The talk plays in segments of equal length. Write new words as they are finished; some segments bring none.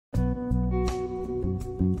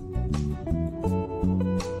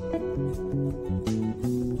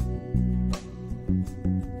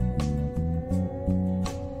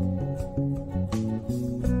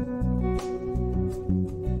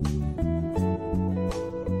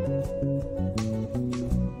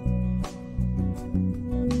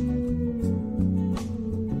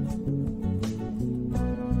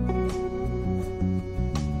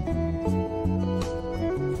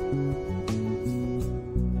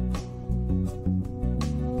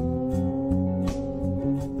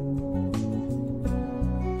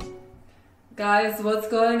Guys, what's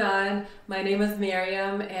going on? My name is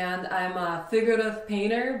Miriam and I'm a figurative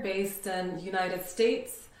painter based in the United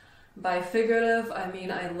States. By figurative, I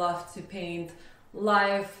mean I love to paint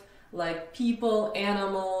life, like people,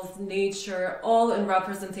 animals, nature, all in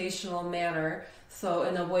representational manner. So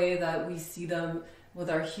in a way that we see them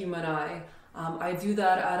with our human eye. I do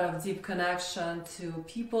that out of deep connection to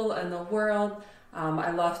people and the world.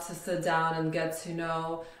 I love to sit down and get to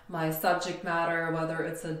know my subject matter, whether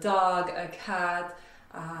it's a dog, a cat.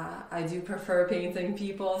 I do prefer painting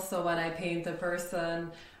people, so when I paint a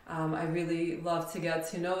person, I really love to get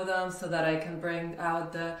to know them so that I can bring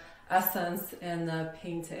out the essence in the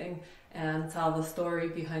painting and tell the story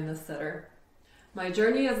behind the sitter. My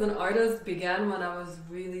journey as an artist began when I was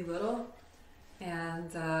really little,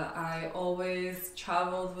 and I always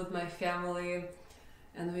traveled with my family.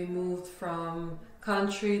 And we moved from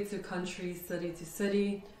country to country, city to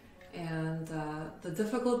city. And the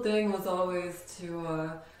difficult thing was always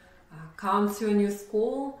to come to a new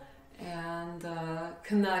school and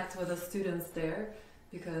connect with the students there,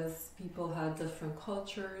 because people had different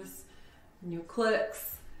cultures, new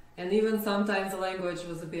cliques, and even sometimes the language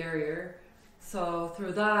was a barrier. So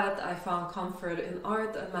through that, I found comfort in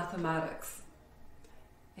art and mathematics.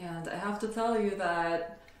 And I have to tell you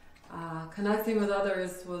that connecting with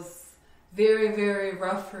others was very, very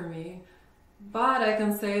rough for me. But I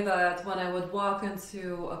can say that when I would walk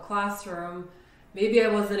into a classroom, maybe I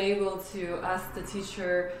wasn't able to ask the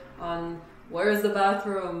teacher on where's the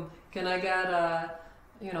bathroom, can I get a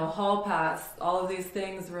hall pass. All of these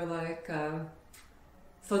things were like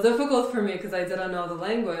so difficult for me because I didn't know the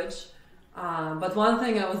language. But one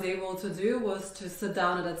thing I was able to do was to sit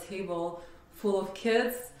down at a table full of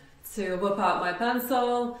kids, to whip out my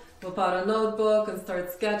pencil, whip out a notebook and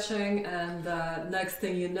start sketching, and next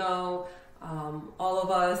thing you know, all of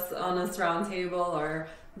us on this round table are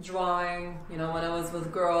drawing. When I was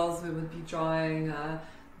with girls, we would be drawing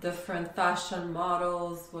different fashion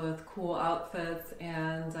models with cool outfits,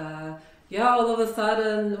 and all of a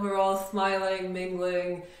sudden we're all smiling,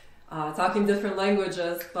 mingling, talking different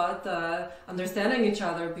languages, but understanding each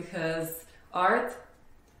other, because art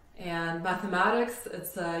and mathematics,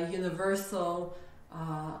 it's a universal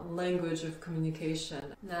language of communication.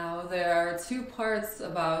 Now, there are two parts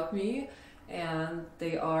about me, and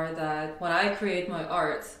they are that when I create my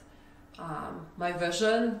art, my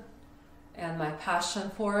vision and my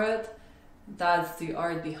passion for it, that's the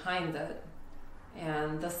art behind it.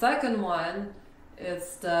 And the second one,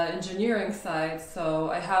 it's the engineering side.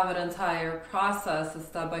 So I have an entire process, a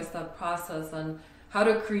step-by-step process on how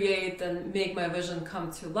to create and make my vision come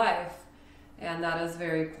to life. And that is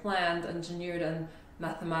very planned, engineered, and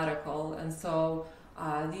mathematical. And so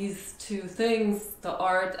these two things, the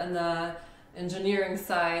art and the engineering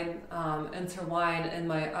side, intertwine in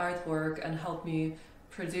my artwork and help me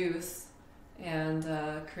produce and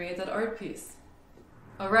create that art piece.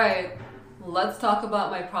 All right, let's talk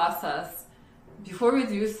about my process. Before we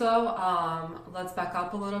do so, let's back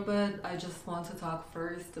up a little bit. I just want to talk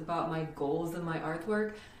first about my goals in my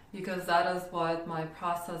artwork, because that is what my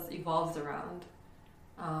process evolves around.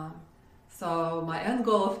 So my end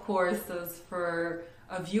goal, of course, is for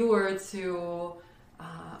a viewer to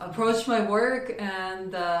approach my work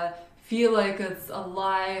and feel like it's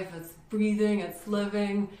alive, it's breathing, it's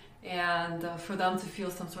living, and for them to feel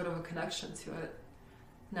some sort of a connection to it.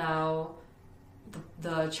 Now,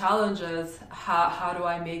 the challenge is how do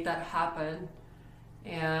I make that happen?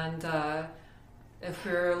 And if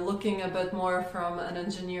we're looking a bit more from an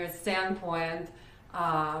engineered standpoint,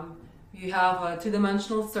 you have a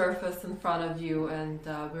two-dimensional surface in front of you, and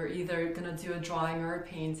we're either going to do a drawing or a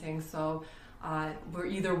painting. So we're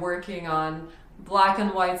either working on black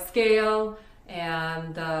and white scale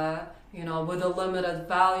and with a limited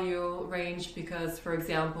value range, because, for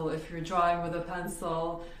example, if you're drawing with a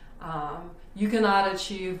pencil, you cannot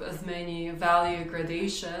achieve as many value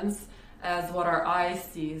gradations as what our eye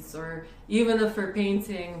sees. Or even if we're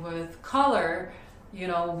painting with color,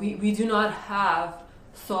 we do not have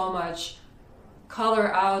so much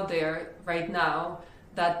color out there right now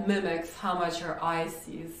that mimics how much our eye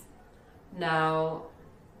sees. Now,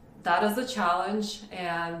 that is a challenge,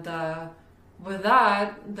 and with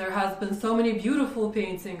that, there has been so many beautiful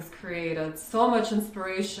paintings created, so much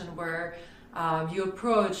inspiration where you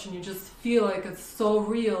approach and you just feel like it's so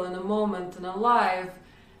real in the moment and alive.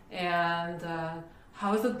 And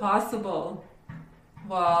how is it possible?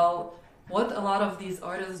 Well, what a lot of these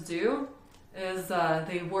artists do is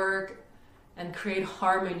they work and create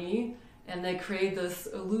harmony, and they create this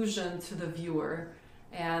illusion to the viewer.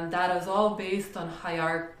 And that is all based on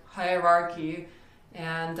hierarchy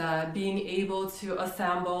and being able to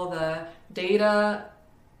assemble the data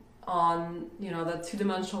on, you know, the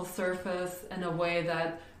two-dimensional surface in a way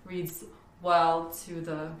that reads well to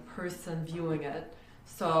the person viewing it.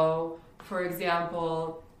 So, for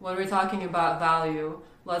example, when we're talking about value,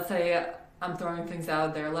 let's say, I'm throwing things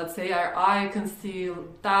out there, let's say our eye can see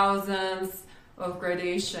thousands of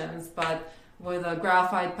gradations, but with a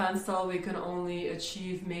graphite pencil we can only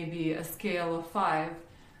achieve maybe a scale of 5.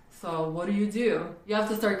 So what do? You have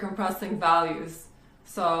to start compressing values.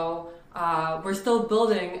 So we're still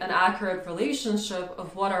building an accurate relationship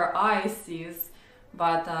of what our eye sees,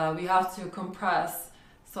 but we have to compress.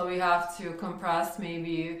 So we have to compress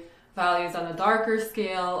maybe values on a darker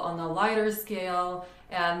scale, on a lighter scale,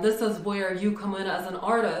 and this is where you come in as an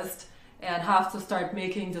artist and have to start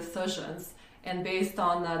making decisions. And based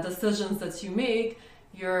on the decisions that you make,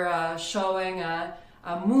 you're showing a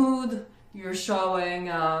mood, you're showing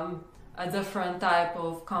a different type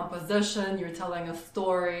of composition, you're telling a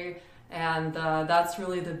story, and that's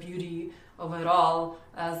really the beauty of it all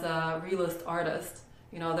as a realist artist.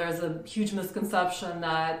 You know, there's a huge misconception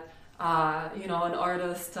that, you know, an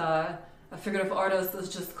artist, a figurative artist is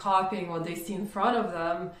just copying what they see in front of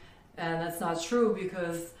them, and that's not true,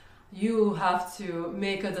 because you have to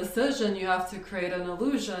make a decision, you have to create an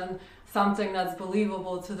illusion, something that's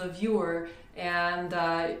believable to the viewer, and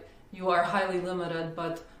you are highly limited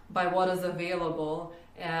but by what is available,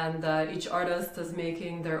 and each artist is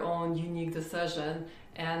making their own unique decision,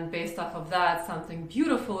 and based off of that, something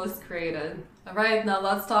beautiful is created. All right, now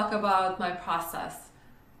let's talk about my process.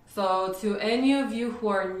 So to any of you who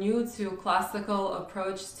are new to classical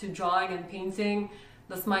approach to drawing and painting,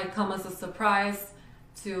 this might come as a surprise.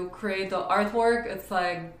 To create the artwork, it's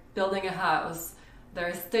like building a house. There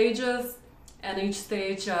are stages, and each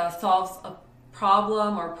stage solves a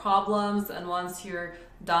problem or problems, and once you're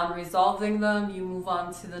done resolving them, you move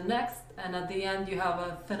on to the next, and at the end you have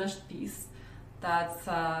a finished piece that's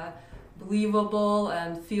believable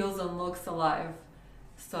and feels and looks alive.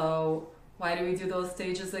 So why do we do those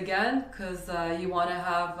stages again? Because you want to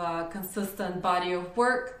have a consistent body of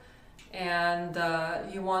work, and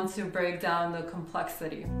you want to break down the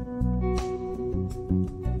complexity.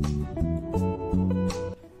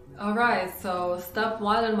 Alright, so step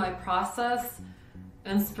 1 in my process,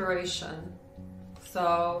 inspiration.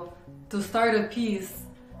 So to start a piece,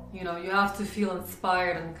 you know, you have to feel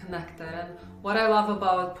inspired and connected. And what I love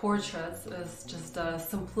about portraits is just the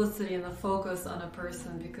simplicity and the focus on a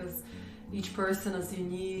person, because each person is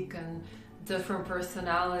unique and different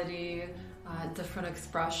personality, different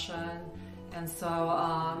expression, and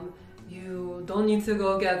so you don't need to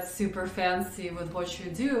go get super fancy with what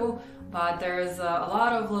you do, but there's a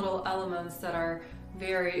lot of little elements that are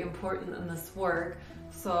very important in this work.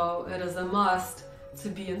 So it is a must to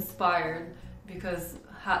be inspired, because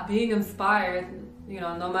being inspired, you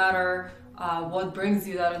know, no matter what brings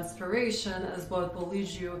you that inspiration is what will lead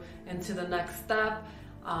you into the next step,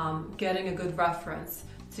 getting a good reference.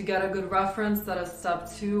 To get a good reference, that is step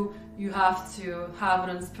 2, you have to have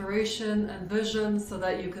an inspiration and vision so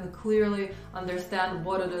that you can clearly understand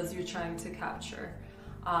what it is you're trying to capture.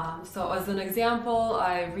 So as an example,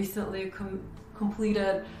 I recently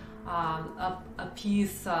completed a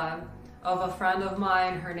piece of a friend of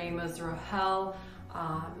mine. Her name is Rochelle.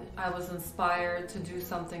 I was inspired to do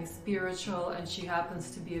something spiritual, and she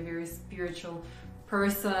happens to be a very spiritual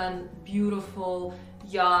person, beautiful,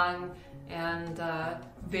 young, and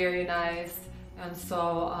very nice. And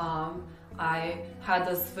so I had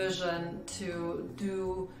this vision to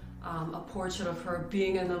do a portrait of her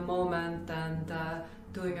being in the moment and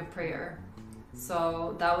doing a prayer.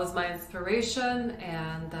 So that was my inspiration,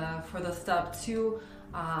 and for the step 2,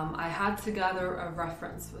 I had to gather a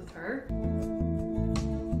reference with her.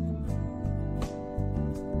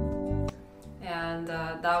 And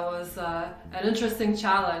that was an interesting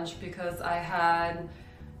challenge, because I had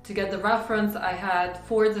to get the reference. I had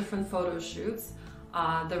 4 different photo shoots.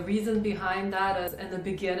 The reason behind that is, in the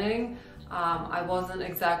beginning, I wasn't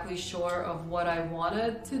exactly sure of what I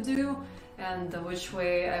wanted to do and which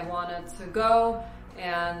way I wanted to go,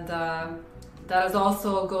 and that is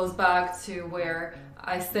also goes back to where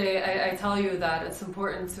I tell you that it's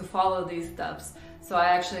important to follow these steps. So I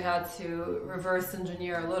actually had to reverse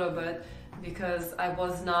engineer a little bit, because I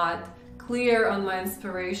was not clear on my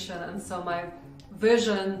inspiration, and so my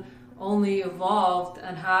vision only evolved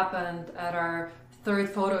and happened at our 3rd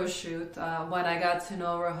photo shoot, when I got to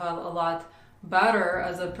know Rochelle a lot better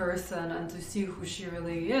as a person and to see who she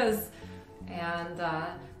really is, and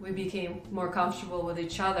we became more comfortable with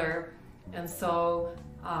each other. And so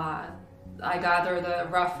I gathered the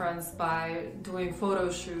reference by doing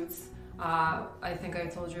photo shoots I think I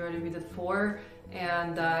told you already we did 4.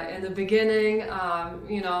 And in the beginning,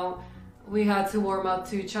 you know, we had to warm up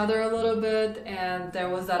to each other a little bit, and there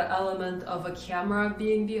was that element of a camera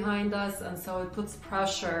being behind us, and so it puts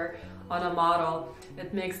pressure on a model.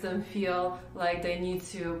 It makes them feel like they need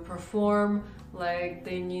to perform, like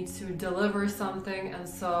they need to deliver something, and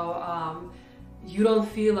so you don't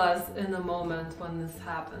feel as in the moment when this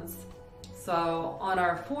happens. So on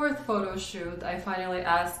our 4th photo shoot, I finally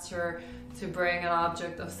asked her to bring an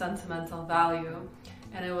object of sentimental value,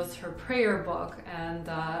 and it was her prayer book. And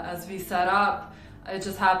as we set up, it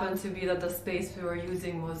just happened to be that the space we were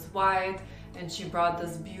using was white, and she brought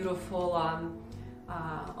this beautiful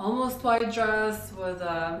almost white dress with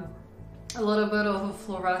a little bit of a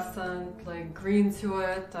fluorescent like green to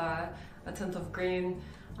it, a tint of green.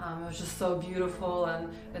 It was just so beautiful, and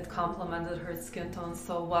it complemented her skin tone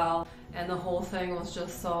so well, and the whole thing was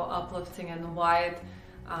just so uplifting and white.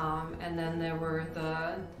 And then there were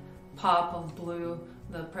the pop of blue.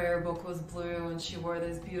 The prayer book was blue, and she wore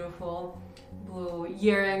these beautiful blue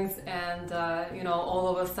earrings, and you know, all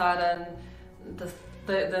of a sudden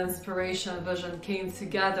the inspiration vision came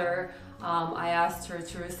together. I asked her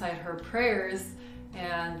to recite her prayers,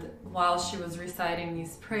 and while she was reciting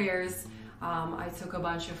these prayers, I took a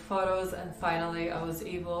bunch of photos, and finally I was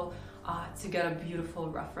able to get a beautiful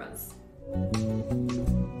reference.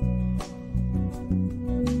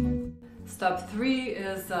 Step 3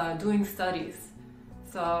 is doing studies.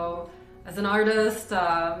 So as an artist,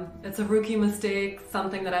 it's a rookie mistake.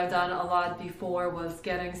 Something that I've done a lot before was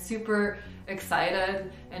getting super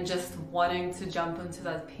excited and just wanting to jump into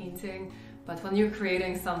that painting. But when you're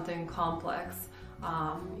creating something complex,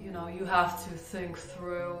 you know, you have to think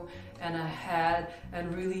through and ahead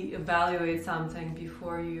and really evaluate something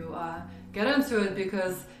before you get into it,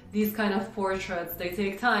 because these kind of portraits, they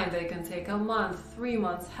take time. They can take a month, 3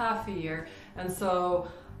 months, half a year. And so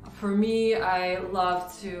for me, I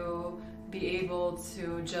love to be able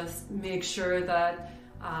to just make sure that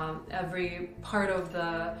every part of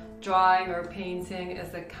the drawing or painting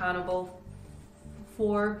is accountable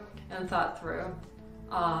for and thought through.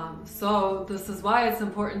 So this is why it's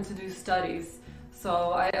important to do studies.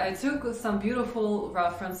 So I took some beautiful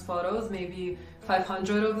reference photos, maybe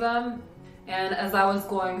 500 of them, and as I was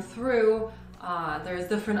going through, there's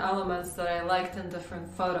different elements that I liked in different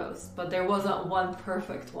photos, but there wasn't one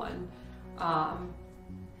perfect one.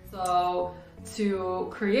 So to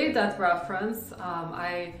create that reference,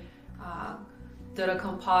 I did a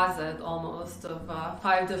composite almost of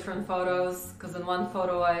 5 different photos, because in one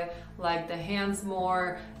photo I liked the hands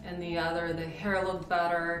more, in the other the hair looked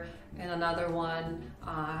better, in another one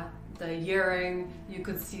the earring, you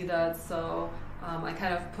could see that. So I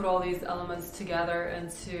kind of put all these elements together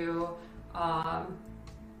into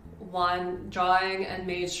one drawing and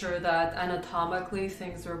made sure that anatomically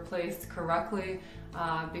things were placed correctly,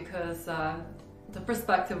 because the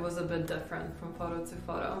perspective was a bit different from photo to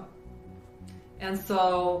photo. And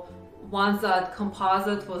so once that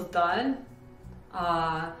composite was done,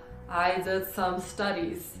 I did some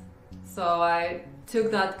studies. So I took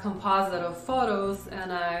that composite of photos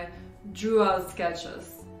and I drew out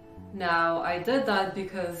sketches. Now I did that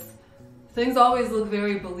because things always look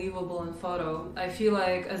very believable in photo. I feel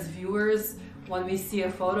like as viewers, when we see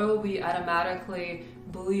a photo, we automatically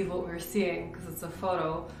believe what we're seeing because it's a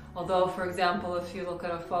photo. Although, for example, if you look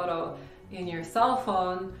at a photo in your cell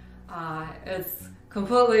phone, it's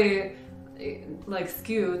completely like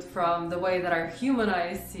skewed from the way that our human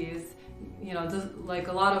eye sees, you know, like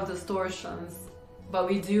a lot of distortions, but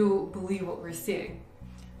we do believe what we're seeing.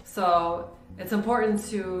 So it's important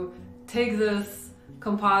to take this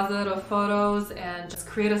composite of photos and just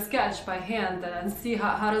create a sketch by hand and see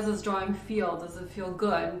how does this drawing feel? Does it feel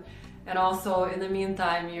good? And also in the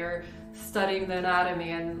meantime, you're studying the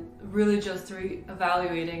anatomy and really just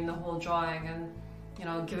re-evaluating the whole drawing and, you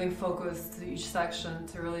know, giving focus to each section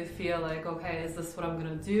to really feel like, okay, is this what I'm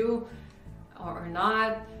gonna do or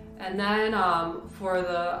not? And then for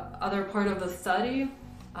the other part of the study,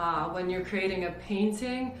 when you're creating a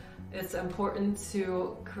painting, it's important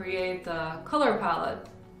to create the color palette.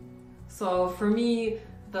 So for me,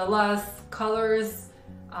 the less colors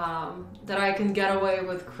that I can get away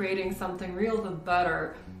with creating something real, the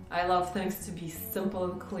better. I love things to be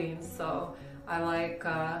simple and clean, so I like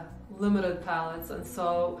limited palettes, and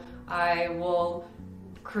so I will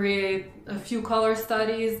create a few color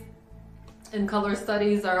studies, and color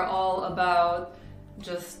studies are all about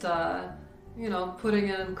just you know, putting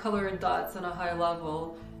in colored dots on a high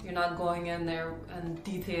level. You're not going in there and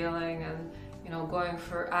detailing and, you know, going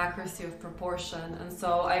for accuracy of proportion. And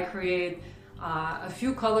so I create a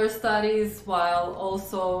few color studies while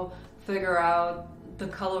also figure out the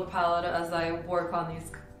color palette as I work on these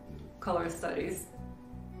color studies.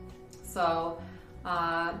 So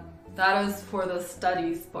that is for the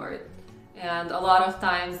studies part. And a lot of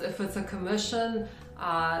times if it's a commission,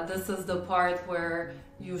 this is the part where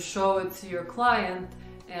you show it to your client,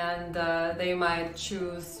 and they might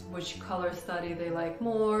choose which color study they like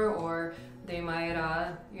more, or they might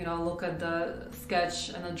look at the sketch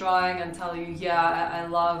and the drawing and tell you, yeah, I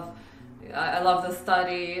love the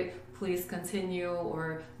study, please continue,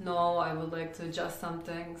 or no, I would like to adjust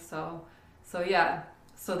something. So yeah,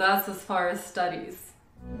 so that's as far as studies.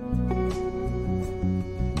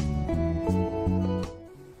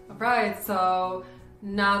 Right, so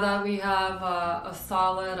now that we have a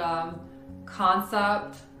solid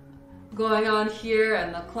concept going on here, and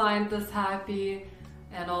the client is happy,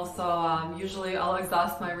 and also usually I'll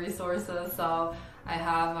exhaust my resources, so I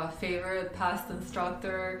have a favorite past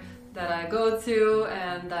instructor that I go to,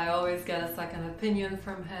 and I always get a second opinion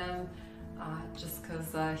from him, just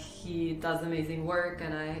because he does amazing work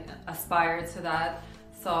and I aspire to that.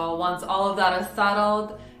 So once all of that is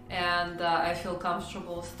settled and I feel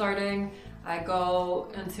comfortable starting, I go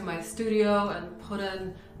into my studio and put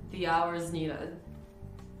in the hours needed.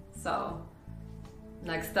 So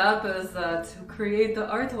next step is to create the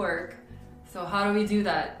artwork. So how do we do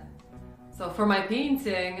that? So for my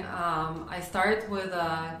painting, I start with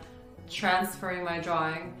transferring my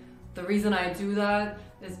drawing. The reason I do that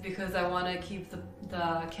is because I want to keep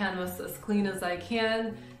the canvas as clean as I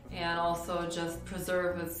can, and also just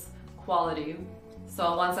preserve its quality.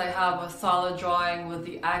 So once I have a solid drawing with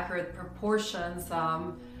the accurate proportions,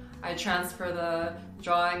 I transfer the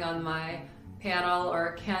drawing on my panel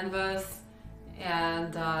or canvas,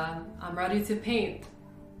 and I'm ready to paint.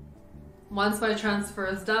 Once my transfer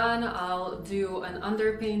is done, I'll do an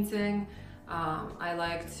underpainting. I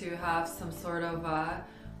like to have some sort of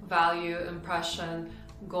value impression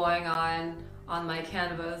going on my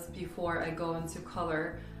canvas before I go into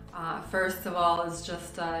color. First of all, it's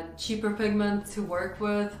just a cheaper pigment to work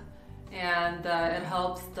with, and it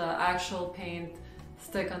helps the actual paint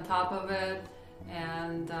stick on top of it.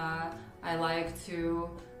 And I like to,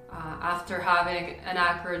 after having an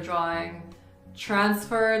accurate drawing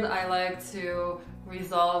transferred, I like to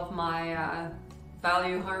resolve my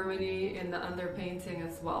value harmony in the underpainting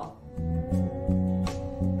as well.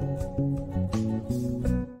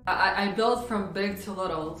 I build from big to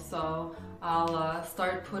little, so I'll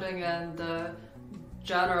start putting in the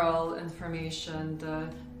general information, the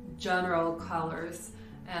general colors,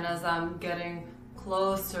 and as I'm getting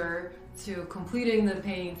closer to completing the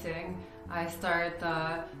painting, I start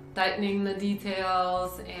tightening the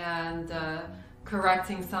details and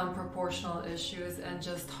correcting some proportional issues and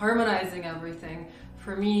just harmonizing everything.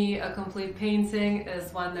 For me, a complete painting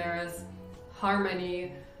is when there is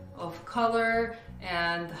harmony of color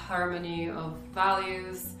and harmony of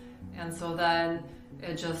values, and so then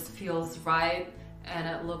it just feels right and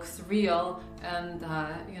it looks real. And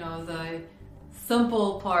the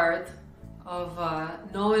simple part of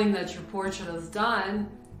knowing that your portrait is done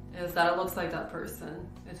is that it looks like that person,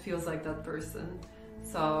 it feels like that person.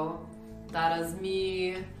 So that is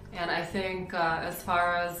me, and I think as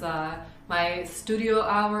far as my studio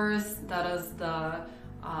hours, that is the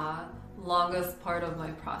longest part of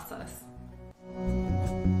my process.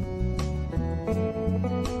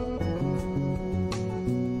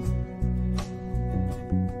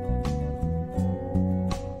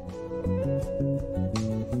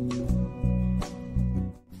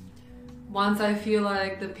 Once I feel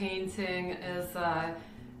like the painting is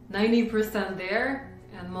 90% there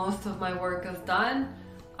and most of my work is done,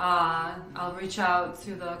 I'll reach out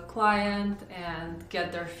to the client and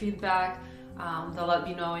get their feedback. They'll let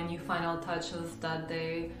me know any final touches that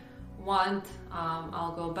they want.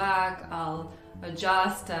 I'll go back, I'll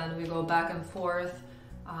adjust, and we go back and forth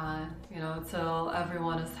till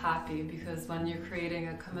everyone is happy, because when you're creating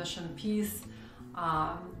a commission piece,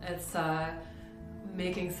 it's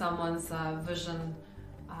making someone's vision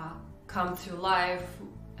come to life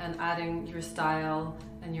and adding your style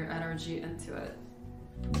and your energy into it.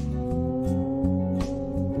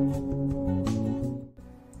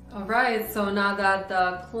 Alright, so now that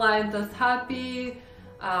the client is happy,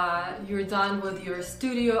 you're done with your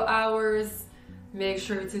studio hours, make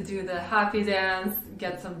sure to do the happy dance,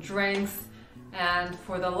 get some drinks, and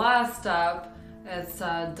for the last step, it's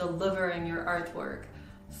delivering your artwork.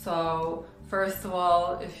 So first of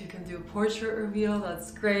all, if you can do portrait reveal,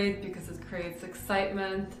 that's great because it creates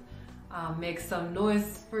excitement, makes some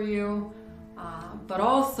noise for you. But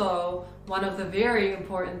also, one of the very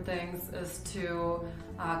important things is to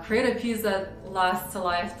create a piece that lasts a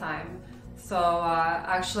lifetime. So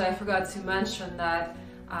actually I forgot to mention that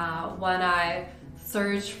when I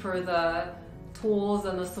search for the tools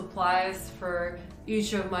and the supplies for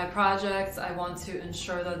each of my projects, I want to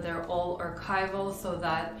ensure that they're all archival so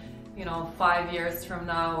that, you know, 5 years from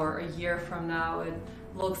now or a year from now, it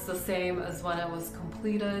looks the same as when it was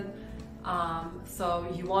completed. So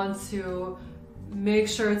you want to make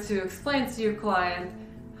sure to explain to your client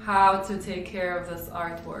how to take care of this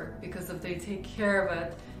artwork, because if they take care of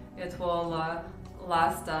it, it will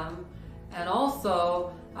last them. And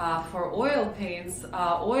also for oil paints,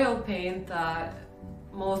 oil paint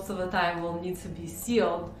most of the time will need to be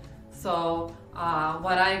sealed. So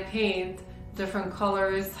when I paint, different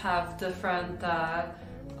colors have different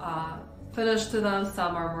finish to them.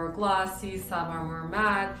 Some are more glossy, some are more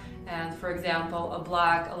matte. And for example, a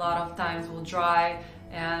black a lot of times will dry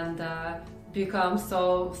and become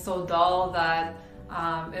so dull that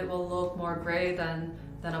it will look more gray than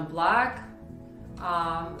a black.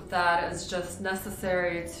 That is just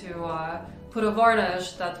necessary to put a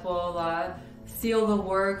varnish that will seal the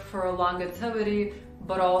work for a longevity,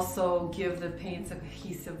 but also give the paint a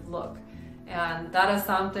cohesive look. And that is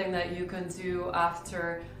something that you can do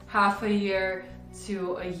after half a year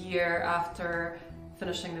to a year after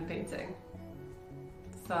finishing the painting.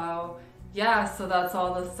 So yeah, so that's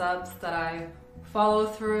all the steps that I follow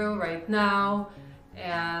through right now,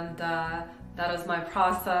 and that is my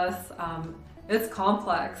process. It's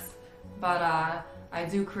complex, but I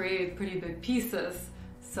do create pretty big pieces,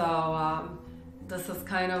 so this is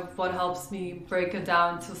kind of what helps me break it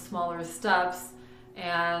down to smaller steps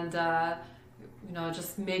and you know,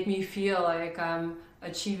 just make me feel like I'm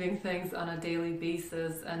achieving things on a daily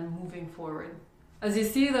basis and moving forward. As you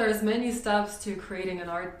see, there's many steps to creating an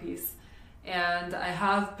art piece, and I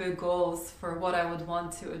have big goals for what I would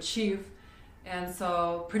want to achieve. And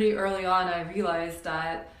so pretty early on I realized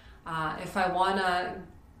that if I want to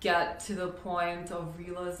get to the point of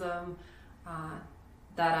realism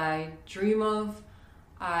that I dream of,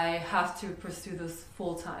 I have to pursue this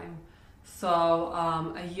full time. So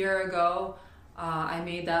a year ago I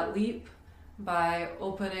made that leap by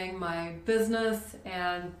opening my business,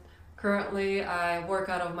 and currently I work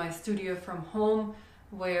out of my studio from home,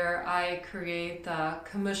 where I create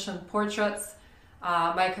commissioned portraits.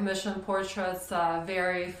 My commissioned portraits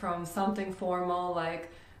vary from something formal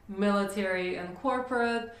like military and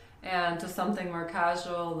corporate, and to something more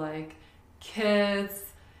casual like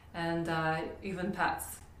kids and even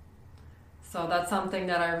pets. So that's something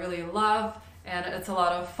that I really love, and it's a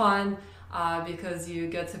lot of fun because you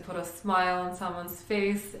get to put a smile on someone's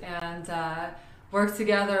face and work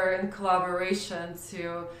together in collaboration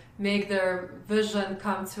to make their vision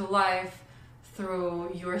come to life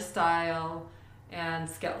through your style and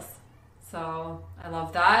skills. So I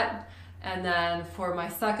love that. And then for my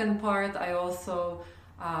second part, I also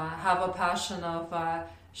have a passion of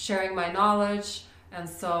sharing my knowledge, and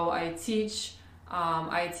so I teach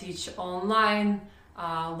online,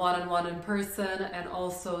 one-on-one in person, and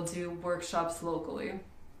also do workshops locally.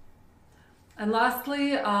 And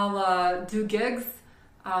lastly, I'll do gigs.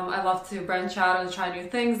 I love to branch out and try new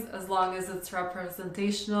things as long as it's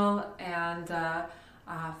representational and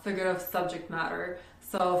figurative subject matter.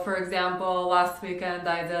 So for example, last weekend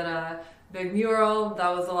I did a big mural.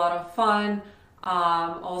 That was a lot of fun.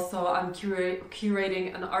 Also, I'm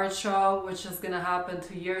curating an art show, which is going to happen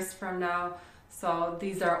 2 years from now. So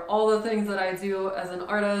these are all the things that I do as an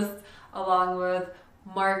artist, along with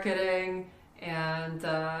marketing and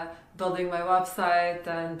building my website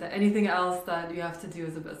and anything else that you have to do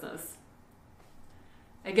as a business.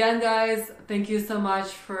 Again, guys, thank you so much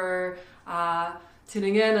for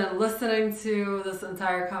tuning in and listening to this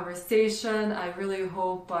entire conversation. I really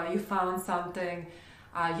hope you found something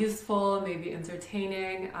useful, maybe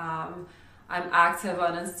entertaining. I'm active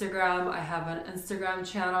on Instagram. I have an Instagram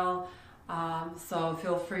channel, so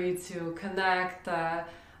feel free to connect. I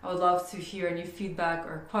would love to hear any feedback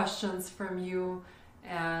or questions from you.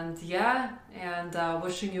 And yeah, and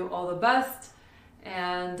wishing you all the best,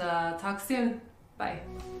 and talk soon. Bye.